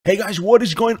Hey guys, what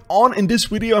is going on? In this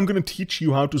video, I'm going to teach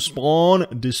you how to spawn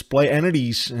display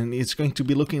entities, and it's going to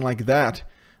be looking like that.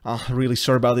 Really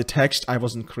sorry about the text, I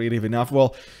wasn't creative enough.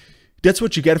 Well, that's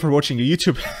what you get for watching a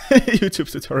YouTube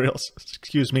tutorials,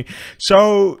 excuse me.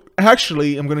 So,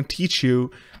 actually, I'm going to teach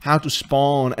you how to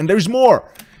spawn, and there's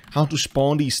more! How to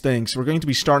spawn these things. We're going to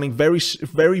be starting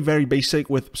very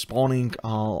basic with spawning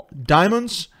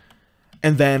diamonds.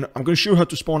 And then I'm going to show you how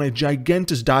to spawn a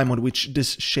gigantic diamond, which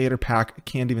this shader pack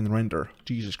can't even render.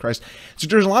 Jesus Christ. So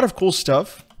there's a lot of cool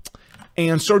stuff.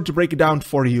 And sorry to break it down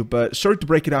for you, but sorry to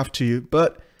break it off to you,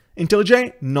 but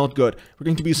IntelliJ, not good. We're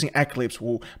going to be using Eclipse.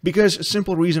 Woo. Because a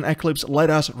simple reason, Eclipse let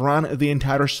us run the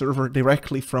entire server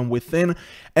directly from within,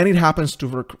 and it happens to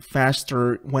work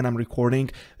faster when I'm recording.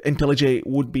 IntelliJ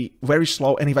would be very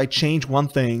slow, and if I change one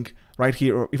thing right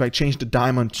here, or if I change the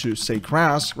diamond to, say,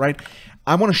 grass, right,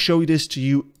 I want to show this to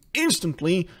you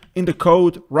instantly in the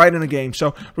code right in the game.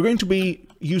 So we're going to be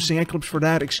using Eclipse for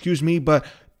that, excuse me, but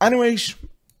anyways,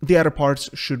 the other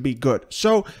parts should be good.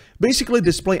 So basically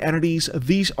display entities,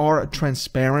 these are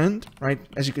transparent, right?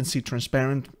 As you can see,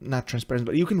 transparent, not transparent,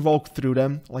 but you can walk through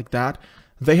them like that.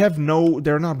 They have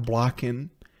they're not blocking.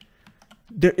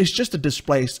 It's just a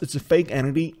display, it's a fake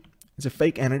entity. It's a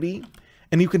fake entity.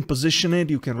 And you can position it,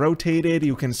 you can rotate it,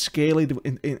 you can scale it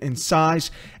in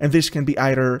size, and this can be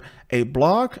either a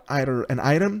block, either an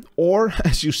item, or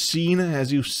as you've seen in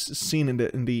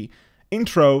the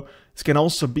intro, this can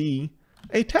also be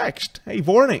a text, a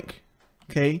warning.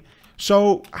 Okay,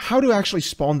 so how to actually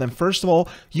spawn them? First of all,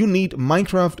 you need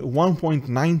Minecraft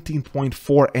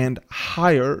 1.19.4 and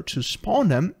higher to spawn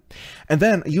them. And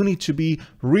then you need to be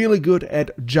really good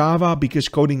at Java, because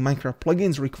coding Minecraft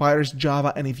plugins requires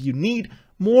Java. And if you need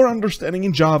more understanding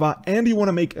in Java and you want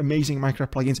to make amazing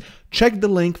Minecraft plugins, check the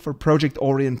link for Project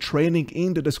Orient training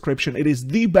in the description. It is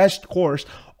the best course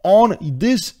on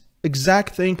this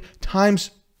exact thing times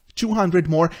 200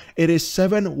 more. It is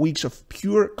 7 weeks of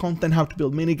pure content, how to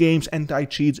build minigames,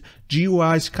 anti-cheats,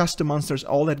 GUIs, custom monsters,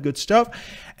 all that good stuff.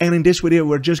 And in this video,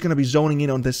 we're just going to be zoning in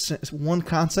on this one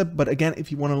concept. But again,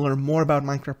 if you want to learn more about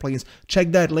Minecraft plugins,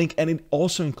 check that link, and it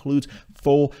also includes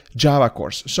full Java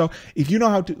course. So if you know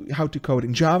how to code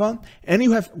in Java, and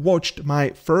you have watched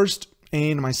my first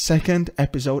and my second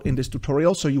episode in this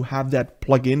tutorial, so you have that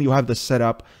plugin, you have the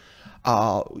setup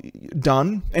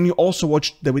done, and you also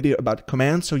watched the video about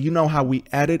commands, so you know how we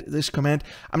added this command.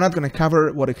 I'm not going to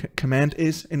cover what a command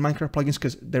is in Minecraft plugins,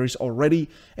 because there is already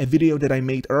a video that I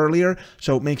made earlier,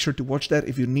 so make sure to watch that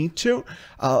if you need to.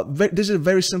 This is a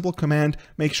very simple command.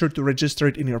 Make sure to register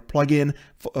it in your plugin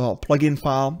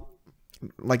file,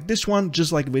 like this one,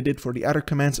 just like we did for the other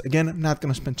commands. Again, I'm not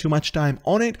going to spend too much time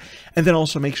on it. And then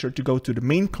also make sure to go to the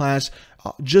main class,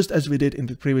 just as we did in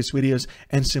the previous videos,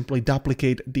 and simply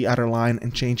duplicate the other line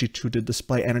and change it to the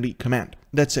display entity command.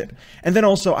 That's it. And then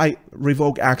also I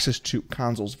revoke access to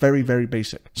consoles. Very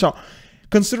basic. So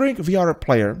considering we are a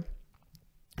player,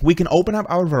 we can open up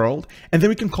our world, and then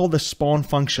we can call the spawn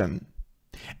function.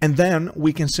 And then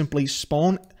we can simply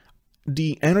spawn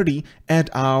the entity at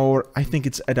I think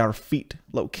it's at our feet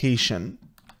location.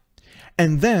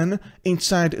 And then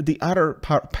inside the other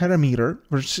parameter,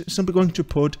 we're simply going to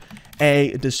put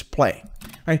a display,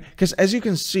 right? Because as you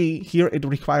can see here, it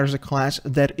requires a class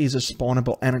that is a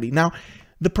spawnable entity. Now,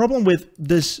 the problem with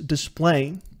this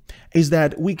display is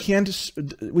that we can't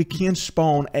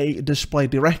spawn a display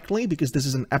directly, because this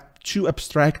is too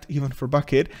abstract even for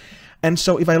Bucket. And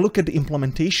so if I look at the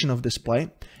implementation of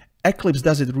display, Eclipse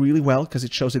does it really well, because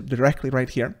it shows it directly right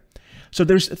here. So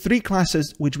there's 3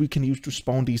 classes which we can use to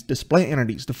spawn these display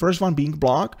entities. The first one being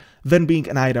block, then being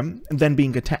an item, and then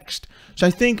being a text. So I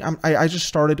think I just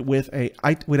started with an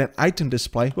item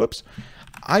display. Whoops,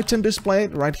 item display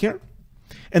right here,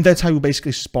 and that's how you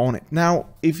basically spawn it. Now,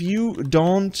 if you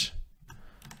don't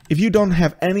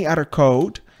have any other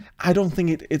code, I don't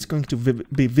think it's going to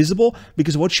be visible,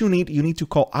 because what you need to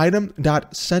call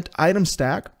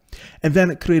item.setItemStack, and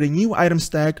then create a new item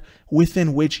stack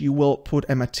within which you will put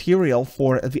a material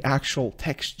for the actual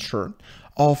texture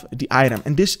of the item.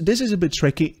 And this is a bit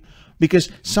tricky, because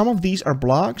some of these are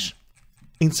blocks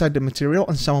inside the material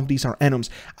and some of these are enums.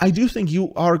 I do think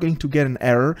you are going to get an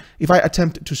error if I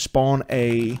attempt to spawn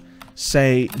a,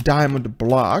 say, diamond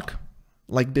block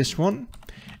like this one,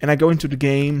 and I go into the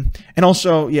game, and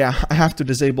also, yeah, I have to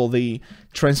disable the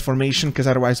transformation, because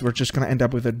otherwise we're just going to end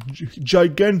up with a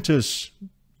gigantic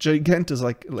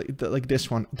like this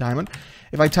one, diamond.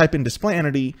 If I type in display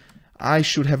entity, I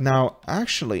should have now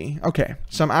actually, okay,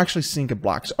 so I'm actually seeing a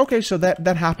blocks. Okay, so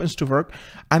that happens to work.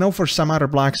 I know for some other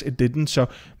blocks it didn't, so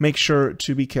make sure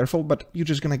to be careful, but you're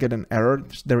just gonna get an error.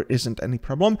 There isn't any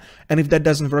problem. And if that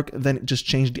doesn't work, then just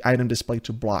change the item display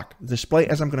to block display,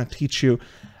 as I'm gonna teach you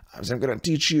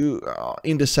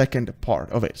in the second part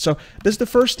of it. So this is the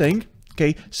first thing,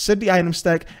 okay? Set the item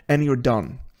stack and you're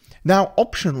done. Now,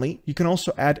 optionally, you can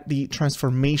also add the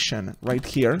transformation right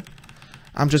here.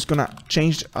 I'm just gonna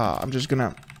change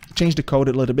the code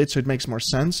a little bit so it makes more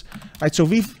sense. Right, so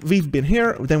we've been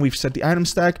here, then we've set the item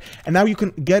stack, and now you can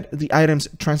get the item's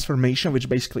transformation, which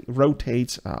basically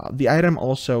rotates the item.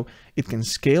 Also, it can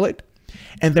scale it.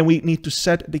 And then we need to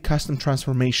set the custom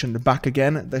transformation back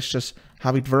again. That's just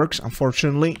how it works,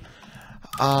 unfortunately.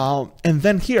 And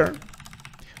then here,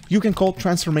 you can call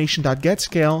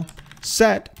transformation.getScale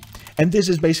set. And this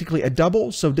is basically a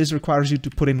double, so this requires you to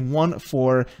put in 1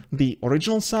 for the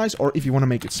original size, or if you want to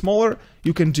make it smaller,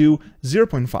 you can do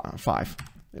 0.5,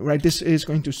 right? This is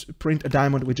going to print a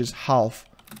diamond which is half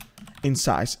in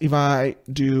size. If I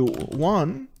do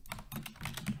 1,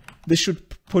 this should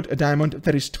put a diamond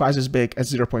that is twice as big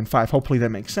as 0.5. Hopefully that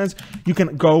makes sense. You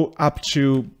can go up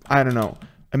to, I don't know,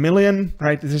 1 million,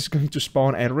 right? This is going to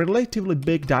spawn a relatively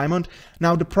big diamond.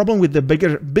 Now, the problem with the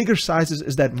bigger sizes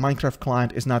is that Minecraft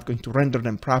client is not going to render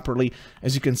them properly.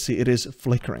 As you can see, it is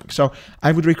flickering. So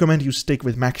I would recommend you stick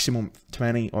with maximum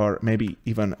 20 or maybe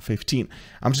even 15.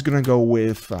 I'm just going to go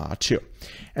with 2.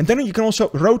 And then you can also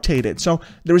rotate it. So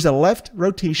there is a left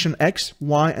rotation X,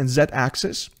 Y, and Z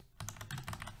axis.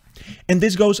 And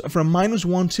this goes from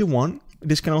 -1 to 1.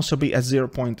 This can also be a 0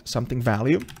 point something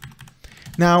value.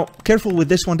 Now, careful with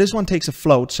this one. This one takes a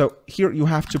float, so here you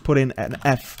have to put in an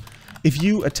F. If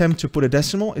you attempt to put a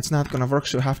decimal, it's not going to work,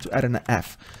 so you have to add an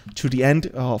F to the end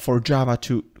for Java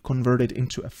to convert it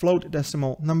into a float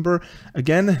decimal number.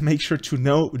 Again, make sure to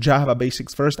know Java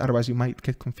basics first, otherwise you might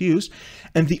get confused.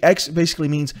 And the X basically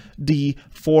means the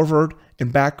forward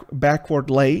and backward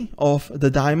lay of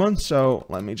the diamond. So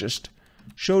let me just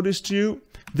show this to you.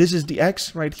 This is the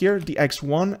X right here, the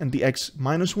X1 and the X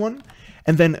 -1.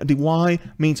 And then the Y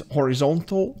means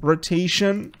horizontal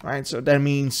rotation, right? So that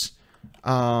means,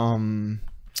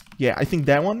 yeah, I think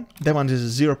that one is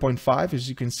 0.5. As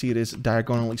you can see, it is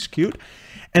diagonally skewed.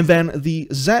 And then the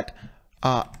Z,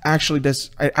 actually,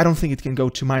 I don't think it can go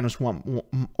to -1,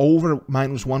 over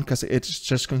 -1, because it's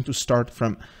just going to start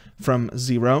from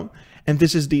 0. And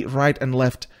this is the right and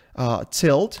left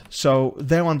tilt. So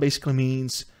that one basically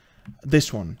means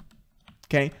this one,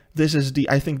 okay? This is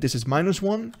I think this is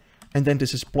 -1. And then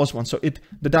this is +1. So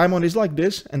the diamond is like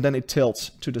this, and then it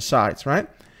tilts to the sides, right?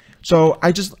 So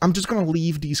I'm just gonna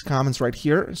leave these comments right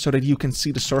here so that you can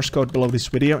see the source code below this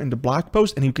video in the blog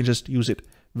post, and you can just use it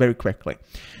very quickly.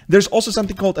 There's also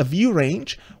something called a view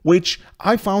range, which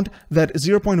I found that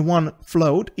 0.1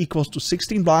 float equals to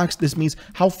 16 blocks. This means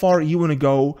how far you wanna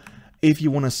go if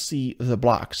you wanna see the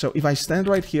block. So if I stand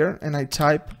right here and I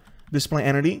type display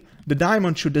entity, the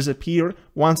diamond should disappear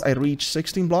once I reach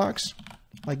 16 blocks.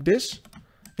 Like this,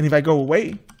 and if I go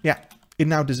away, yeah, it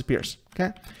now disappears,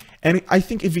 okay? And I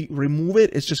think if we remove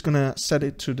it, it's just gonna set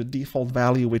it to the default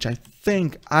value, which I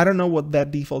don't know what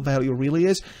that default value really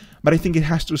is, but I think it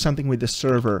has to do something with the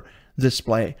server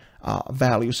display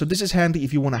value. So this is handy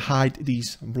if you wanna hide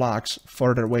these blocks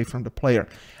further away from the player.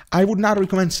 I would not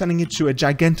recommend setting it to a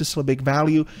gigantously big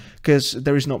value, because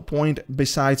there is no point.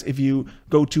 Besides, if you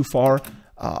go too far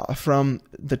from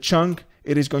the chunk,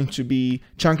 chunk is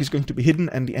going to be hidden,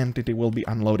 and the entity will be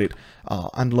unloaded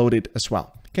as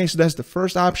well. Okay, so that's the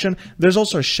first option. There's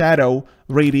also a shadow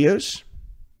radius,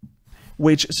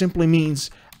 which simply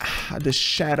means the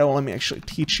shadow. Let me actually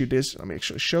teach you this. Let me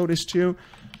actually show this to you.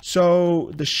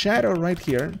 So the shadow right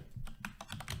here.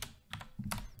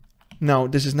 No,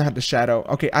 this is not the shadow.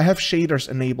 Okay, I have shaders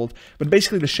enabled, but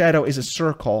basically the shadow is a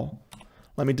circle.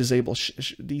 Let me disable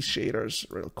these shaders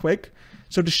real quick.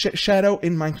 So the shadow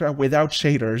in Minecraft without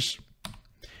shaders,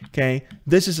 okay,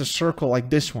 this is a circle like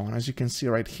this one, as you can see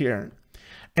right here.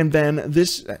 And then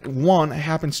this one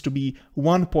happens to be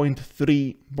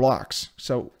 1.3 blocks.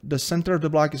 So the center of the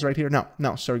block is right here.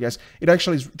 No, sorry guys. It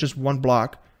actually is just 1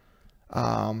 block.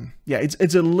 Yeah,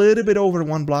 it's a little bit over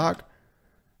 1 block,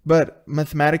 but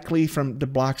mathematically from the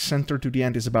block center to the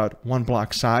end is about 1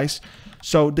 block size.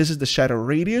 So this is the shadow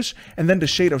radius, and then the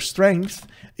shadow strength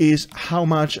is how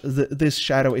much this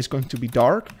shadow is going to be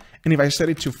dark. And if I set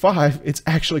it to 5, it's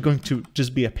actually going to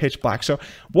just be a pitch black. So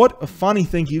what a funny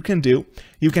thing you can do,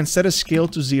 you can set a scale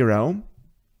to 0,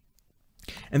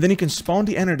 and then you can spawn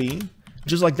the entity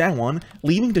just like that one,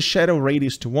 leaving the shadow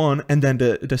radius to 1, and then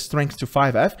the strength to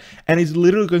 5F, and it's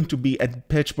literally going to be a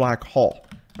pitch black hole.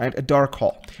 right? A dark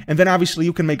hole. And then obviously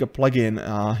you can make a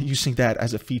plugin using that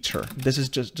as a feature. This is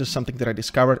just something that I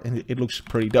discovered, and it looks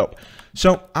pretty dope.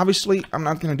 So obviously I'm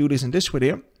not going to do this in this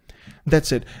video.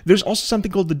 That's it. There's also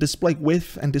something called the display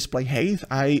width and display height.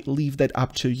 I leave that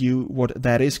up to you what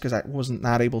that is, because I wasn't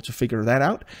not able to figure that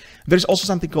out. There's also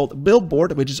something called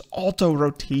billboard, which is auto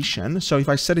rotation. So if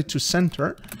I set it to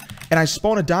center and I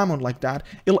spawn a diamond like that,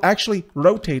 it'll actually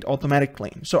rotate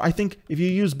automatically. So I think if you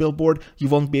use billboard, you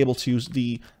won't be able to use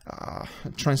the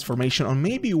transformation, or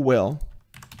maybe you will.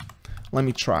 Let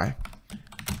me try.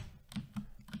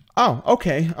 Oh,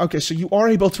 okay, so you are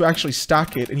able to actually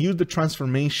stack it and use the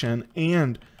transformation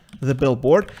and the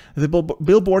billboard. The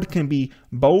billboard can be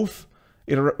both.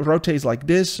 It rotates like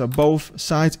this, so both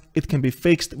sides. It can be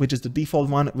fixed, which is the default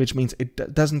one, which means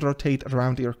it doesn't rotate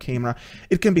around your camera.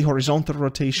 It can be horizontal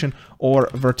rotation or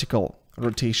vertical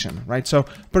rotation, right? So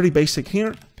pretty basic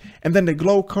here. And then the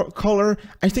glow color,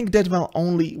 I think that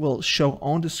only will show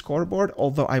on the scoreboard,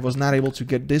 although I was not able to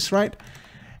get this right.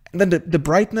 And then the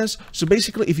brightness, so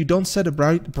basically if you don't set a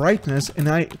brightness and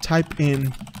I type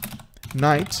in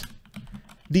night,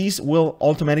 these will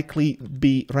automatically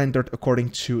be rendered according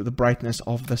to the brightness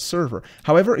of the server.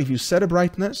 However, if you set a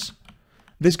brightness,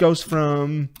 this goes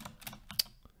from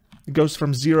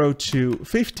 0 to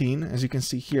 15, as you can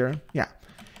see here. Yeah.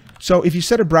 So if you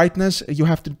set a brightness, you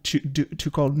have to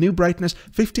call new brightness.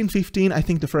 1515, I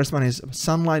think the first one is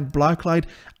sunlight, blacklight.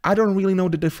 I don't really know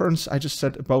the difference. I just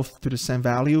set both to the same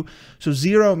value. So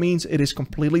 0 means it is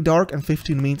completely dark, and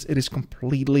 15 means it is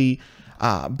completely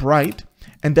bright.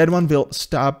 And that one will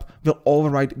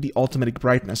override the automatic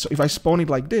brightness. So if I spawn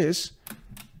it like this,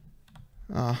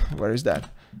 where is that?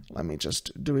 Let me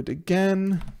just do it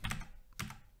again.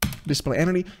 Display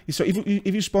entity. So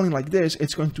if you spawn it like this,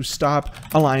 it's going to stop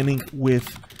aligning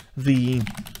with the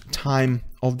time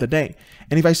of the day.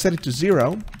 And if I set it to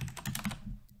 0,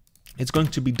 it's going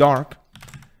to be dark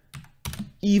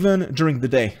even during the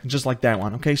day, just like that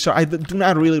one. Okay, so I do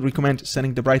not really recommend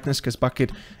setting the brightness, because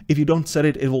Bucket, if you don't set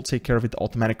it, it will take care of it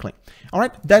automatically. All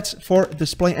right, that's for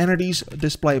display entities,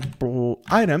 display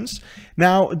items.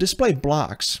 Now display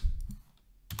blocks.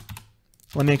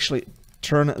 Let me actually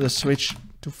turn the switch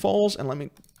to false, and let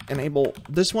me enable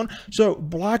this one. So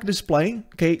block display,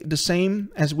 okay, the same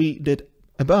as we did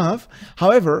above.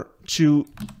 However, to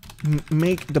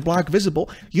make the block visible,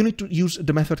 you need to use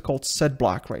the method called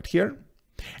setBlock right here.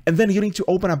 And then you need to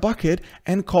open a bucket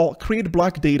and call create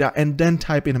block data and then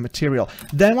type in a material.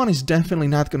 That one is definitely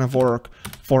not going to work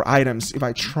for items. If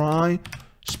I try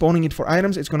spawning it for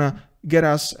items, it's going to get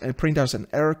us and print us an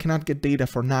error, cannot get data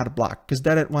for not a block, because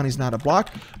that one is not a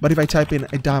block. But if I type in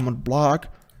a diamond block,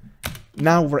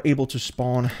 now we're able to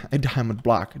spawn a diamond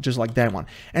block, just like that one.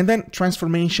 And then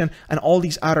transformation and all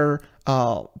these other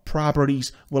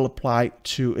properties will apply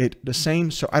to it the same,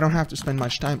 so I don't have to spend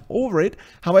much time over it.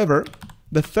 However,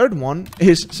 the third one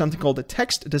is something called the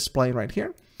text display right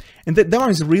here. And that one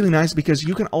is really nice, because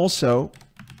you can also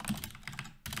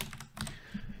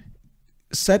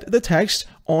set the text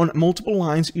on multiple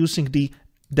lines using the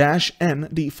 -n,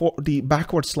 the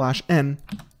 /n.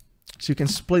 So you can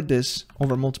split this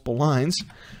over multiple lines.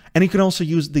 And you can also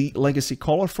use the legacy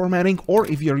color formatting, or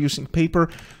if you're using paper,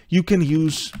 you can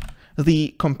use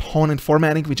the component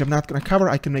formatting, which I'm not going to cover.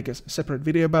 I can make a separate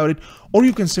video about it. Or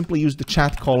you can simply use the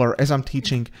chat color, as I'm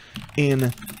teaching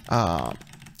in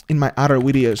my other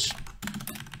videos.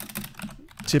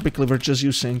 Typically, we're just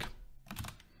using...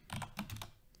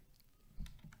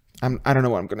 I don't know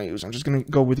what I'm going to use. I'm just going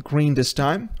to go with green this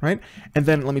time, right? And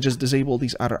then let me just disable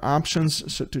these other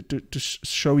options, so to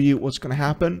show you what's going to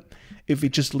happen if we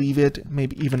just leave it,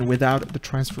 maybe even without the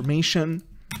transformation.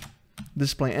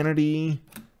 Display entity.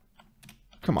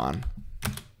 Come on.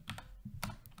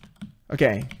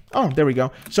 Okay. Oh, there we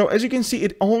go. So as you can see,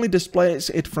 it only displays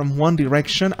it from one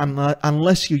direction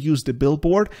unless you use the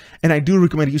billboard. And I do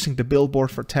recommend using the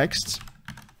billboard for texts.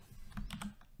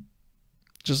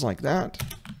 Just like that.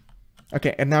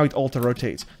 Okay, and now it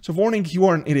auto-rotates. So warning, you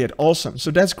are an idiot. Awesome.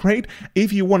 So that's great.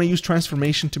 If you want to use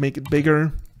transformation to make it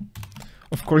bigger,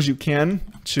 of course you can,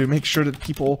 to make sure that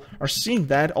people are seeing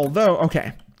that. Although,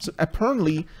 okay, so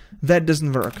apparently that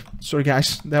doesn't work. Sorry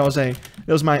guys, that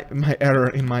was my error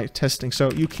in my testing.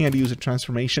 So you can't use a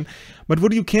transformation. But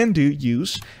what you can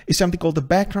use is something called the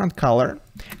background color.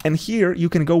 And here you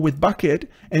can go with Bucket,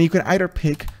 and you can either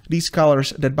pick these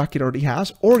colors that Bucket already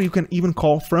has, or you can even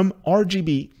call from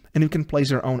RGB, and you can place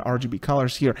your own RGB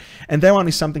colors here. And that one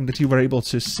is something that you were able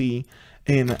to see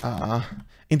in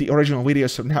the original video.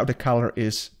 So now the color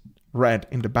is red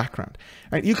in the background.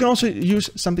 Right? You can also use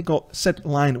something called set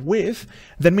line width.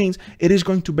 That means it is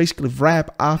going to basically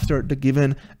wrap after the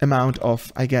given amount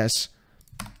of, I guess,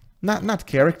 not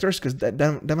characters, because that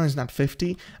one is not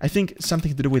 50. I think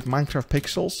something to do with Minecraft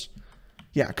pixels.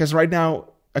 Yeah, because right now,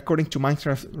 according to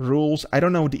Minecraft rules, I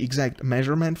don't know the exact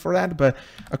measurement for that, but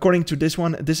according to this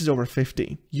one, this is over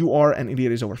 50. UR and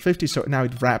idiot is over 50, so now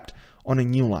it wrapped on a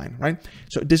new line, right?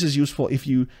 So this is useful if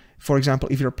you, for example,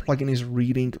 if your plugin is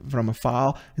reading from a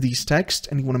file these texts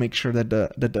and you want to make sure that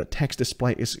the text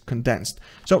display is condensed.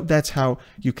 So that's how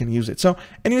you can use it. So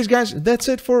anyways, guys, that's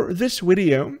it for this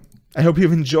video. I hope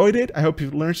you've enjoyed it. I hope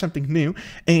you've learned something new,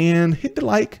 and hit the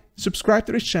like, subscribe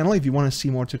to this channel if you want to see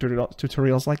more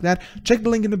tutorials like that. Check the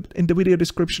link in the video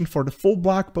description for the full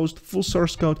blog post, full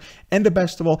source code, and the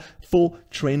best of all, full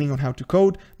training on how to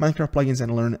code Minecraft plugins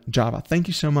and learn Java. Thank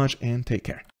you so much, and take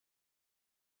care.